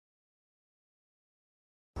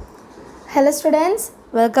Hello students,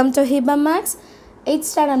 welcome to Hiba Max. 8th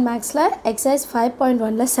standard Max la exercise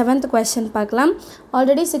 5.1 la 7th question பார்க்கலாம்.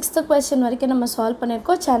 Already 6th question வரைக்கும் நம்ம solve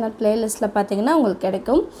பண்ணிருக்கோம். Channel playlist la பாத்தீங்கன்னா உங்களுக்கு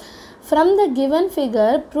கிடைக்கும். From the given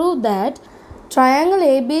figure, prove that triangle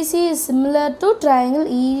ABC is similar to triangle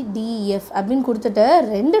EDF அப்படினு கொடுத்துட்டு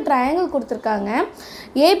ரெண்டு triangle கொடுத்திருக்காங்க.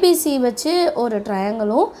 ABC வச்சு ஒரு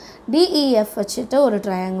triangleம் DEF வச்சிட்டு ஒரு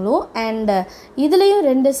triangleம் and இதுலயும்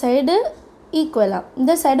ரெண்டு சைடு ஈக்குவலா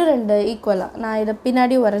இந்த சைடு ரெண்டு ஈக்குவலா நான் இத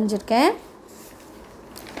பின்னாடி வரைஞ்சிருக்கேன்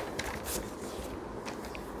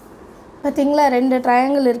பாத்தீங்களா ரெண்டு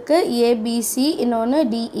ட்ரையாங்கிள் இருக்கு ABC இன்னொன்னு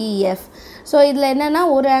DEF சோ இதுல என்னன்னா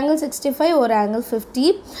ஒரு ஆங்கிள் 65 ஒரு ஆங்கிள் 50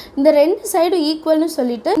 இந்த ரெண்டு சைடு ஈக்குவல்னு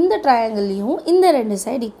சொல்லிட்டு இந்த ட்ரையாங்கிளையும் இந்த ரெண்டு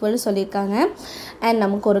சைடு ஈக்குவல் சொல்லிருக்காங்க and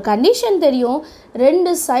நமக்கு ஒரு கண்டிஷன் தெரியும்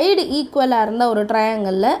ரெண்டு சைடு ஈக்குவலா இருந்தா ஒரு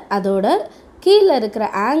ட்ரையாங்கிள்ல அதோட கீழ இருக்கிற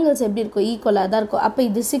angles எப்படி இருக்கும் ஈக்குவலா தான் இருக்கும் அப்ப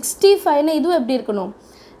இது 65 னா இது எப்படி இருக்கணும்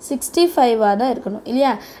 65 ஆ தான் இருக்கணும்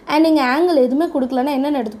இல்லையா and நீங்க angle எதுமே கொடுக்கலனா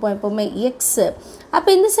என்ன எடுத்துப்போம் எப்பவுமே x அப்ப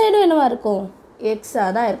இந்த சைடு என்னவா இருக்கும் x ஆ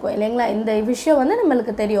தான் இருக்கும் இல்லைங்களா இந்த விஷயம் வந்து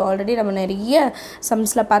நமக்கு தெரியும் ஆல்ரெடி நம்ம நிறைய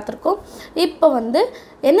சம்ஸ்ல பாத்துறோம் இப்போ வந்து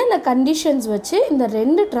என்னென்ன கண்டிஷன்ஸ் வச்சு இந்த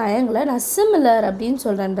ரெண்டு ட்ரையாங்கிளை நான் சிமிலர் அப்படினு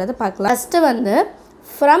சொல்றேன்றதை பார்க்கலாம் ஃபர்ஸ்ட் வந்து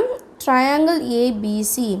from triangle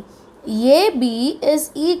ABC AB is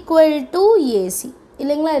equal to AC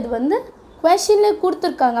இல்லைங்களா இது வந்து क्वेश्चनல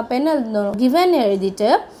கொடுத்திருக்காங்க அப்ப என்ன எழுதணும் given எழுதிட்டு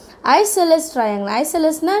isosceles triangle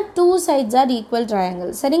isoscelesனா two sides are equal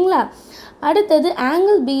triangle சரிங்களா அடுத்து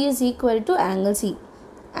angle B is equal to angle C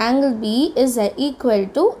angle B is equal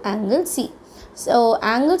to angle C so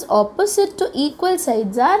angles opposite to equal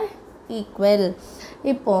sides are equal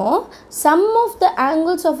இப்போ sum of the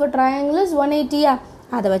angles of a triangle is 180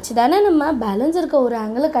 அத வச்சு தான நம்ம balance இருக்க ஒரு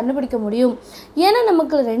ஆங்கிளை கண்டுபிடிக்க முடியும் ஏனா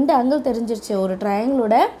நமக்கு ரெண்டு ஆங்கிள் தெரிஞ்சிருச்சு ஒரு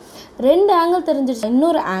ட்ரையாங்கிளோட ரெண்டு ஆங்கிள் தெரிஞ்சிருச்சு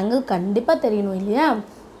இன்னொரு ஆங்கிள் கண்டிப்பா தெரியணும் இல்லையா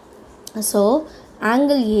so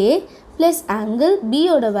angle A plus angle B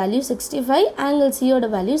ஓட வேல்யூ 65 angle C ஓட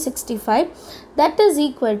value 65 that is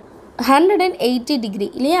equal 180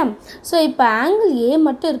 degree இல்லையா சோ இப்போ angle A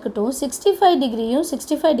மட்டும் இருக்கட்டும் 65 டிகிரியும்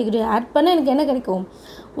 65 டிகிரி ஆட் பண்ணா எனக்கு என்ன கிடைக்கும்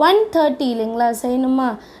 130 இல்லைங்களா செய்யணுமா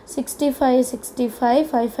 65 65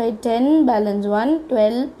 55 10 balance 1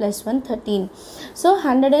 12 plus 1 13 so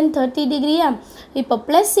 130 டிகிரியா இப்போ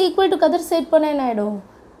plus equal to other side போனா என்ன ஆயிடும்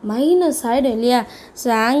மைனஸ் ஆயிடும் இல்லையா so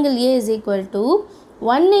angle A is equal to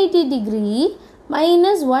 180 degree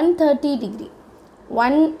minus 130 degree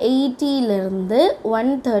 180 ல இருந்து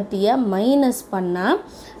 130 ய மைனஸ் பண்ணா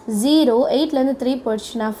 0 8 ல இருந்து 3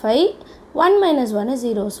 போச்சுனா 5 1 minus 1 is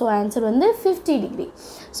 0 so answer வந்து 50 degree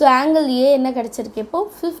so angle A என்ன கிடைச்சிருக்கு இப்போ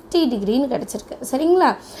 50 degree னு கிடைச்சிருக்கு சரிங்களா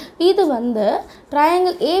இது வந்து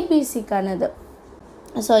triangle ABC கானது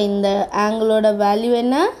so இந்த angle ஓட வேல்யூ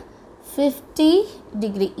என்ன 50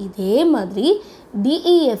 degree இதே மாதிரி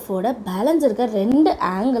DEF ஓட பேலன்ஸ் இருக்க ரெண்டு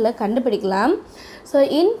ஆங்கிளை கண்டுபிடிக்கலாம் so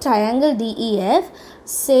in triangle DEF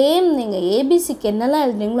same நீங்க ABC க்கு என்னலாம்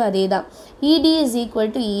எழுதுறீங்களோ அதேதான் ED is equal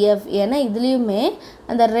to EF ஏனா இதுலயுமே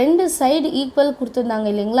அந்த ரெண்டு சைடு ஈக்குவல் கொடுத்திருந்தாங்க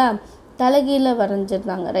இல்லீங்களா தலைகீழ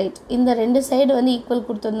வரைஞ்சிருந்தாங்க ரைட் இந்த ரெண்டு சைடு வந்து ஈக்குவல்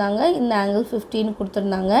கொடுத்திருந்தாங்க இந்த ஆங்கிள் 15 னு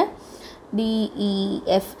கொடுத்திருந்தாங்க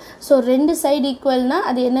DEF so ரெண்டு சைடு ஈக்குவல்னா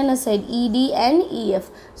அது என்னென்ன side ED and EF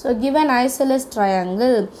so given isosceles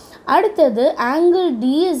triangle அடுத்து angle D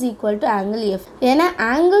is equal to angle F ஏனா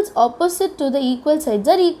angles opposite to the equal sides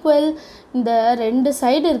are equal இந்த ரெண்டு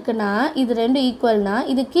சைடு இருக்குனா இது ரெண்டு ஈக்குவல்னா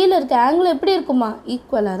இது கீழ இருக்க angle எப்படி இருக்குமா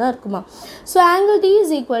ஈக்குவலா தான் இருக்குமா so angle D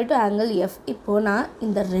is equal to angle F இப்போ நான்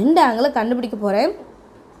இந்த ரெண்டு ஆங்கிளை கண்டுபிடிக்க போறேன்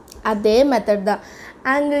அதே மெத்தட் தான்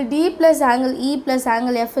angle D plus angle E plus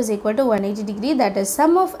angle F is equal to 180 degree that is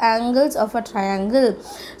sum of angles of a triangle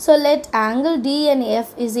so let angle D and F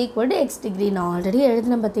is equal to x degree நான் already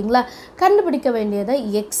எழுதுனேன் பாத்தீங்களா கண்டுபிடிக்க வேண்டியதை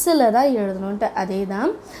x ல தான் எழுதணும்ட்டு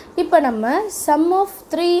அதேதான் இப்போ நம்ம sum of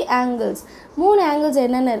 3 angles மூணு angles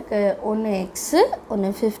என்னென்ன இருக்கு ஒன்னு x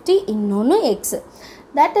ஒன்னு 50 இன்னொன்னு x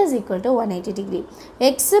that is equal to 180 degree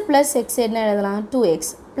x plus x என்ன எழுதலாம் 2x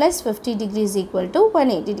plus 50 degree is equal to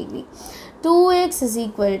 180 degree 2x is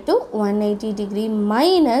equal to 180 degree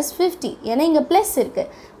minus 50 ஏனா இங்க plus இருக்கு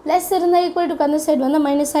plus இருந்தா equal to அந்த சைடு வந்து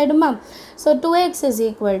மைனஸ் ஆயிடுமா so 2x is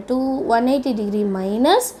equal to 180 degree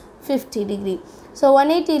minus 50 degree so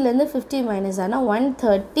 180 ல இருந்து 50 minus ஆனா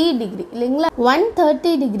 130 degree இல்லீங்களா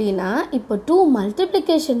 130 degree னா இப்போ 2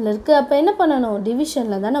 மல்டிப்ளிகேஷன்ல இருக்கு அப்ப என்ன பண்ணனும்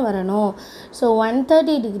டிவிஷன்ல தான வரணும் so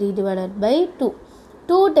 130 degree divided by 2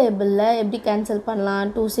 2 table ல எப்படி கேன்சல் பண்ணலாம்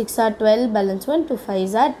 2 6 are 12 balance 1 2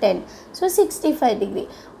 5 are 10 so 65 degree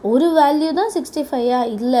ஒரு வேல்யூ தான் 65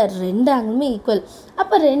 இல்ல ரெண்டு ஆங்கிளுமே ஈக்குவல்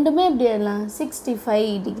அப்ப ரெண்டுமே எப்படி எழுதலாம்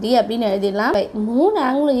 65 டிகிரி அப்படினு எழுதிடலாம் மூணு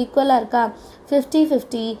ஆங்கிளும் ஈக்குவலா இருக்கா 50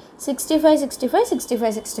 50 65 65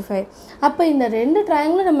 65 65 அப்போ இந்த ரெண்டு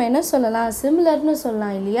ட்ரையாங்கிளும் நம்ம என்ன சொல்லலாம் சிமிலர்னு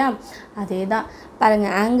சொல்லலாம் இல்லையா அதே தான்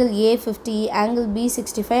பாருங்கள் ஆங்கிள் ஏ 50 angle B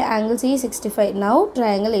 65 angle C 65 now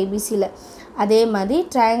triangle ஏபிசியில் அதே மாதிரி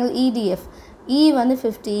ட்ரையாங்கிள் இடிஎஃப் E வந்து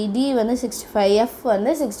 50 D வந்து 65 F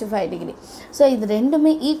வந்து 65 டிகிரி ஸோ இது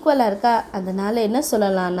ரெண்டுமே ஈக்குவலாக இருக்கா அதனால் என்ன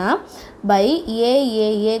சொல்லலாம்னா by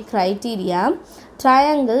AAA criteria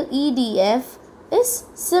triangle EDF is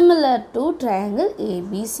similar to triangle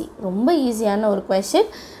ABC ரொம்ப ஈஸியான ஒரு கொஷின்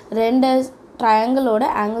ரெண்டு ட்ரையாங்கிளோட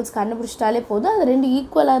ஆங்கிள்ஸ் கண்டுபிடிச்சிட்டாலே போதும் அது ரெண்டு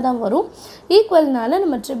ஈக்குவலாக தான் வரும் ஈக்குவல்னால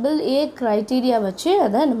நம்ம AAA க்ரைட்டீரியா வச்சு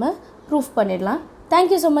அதை நம்ம ப்ரூஃப் பண்ணிடலாம்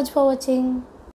தேங்க்யூ ஸோ மச் ஃபார் வாட்சிங்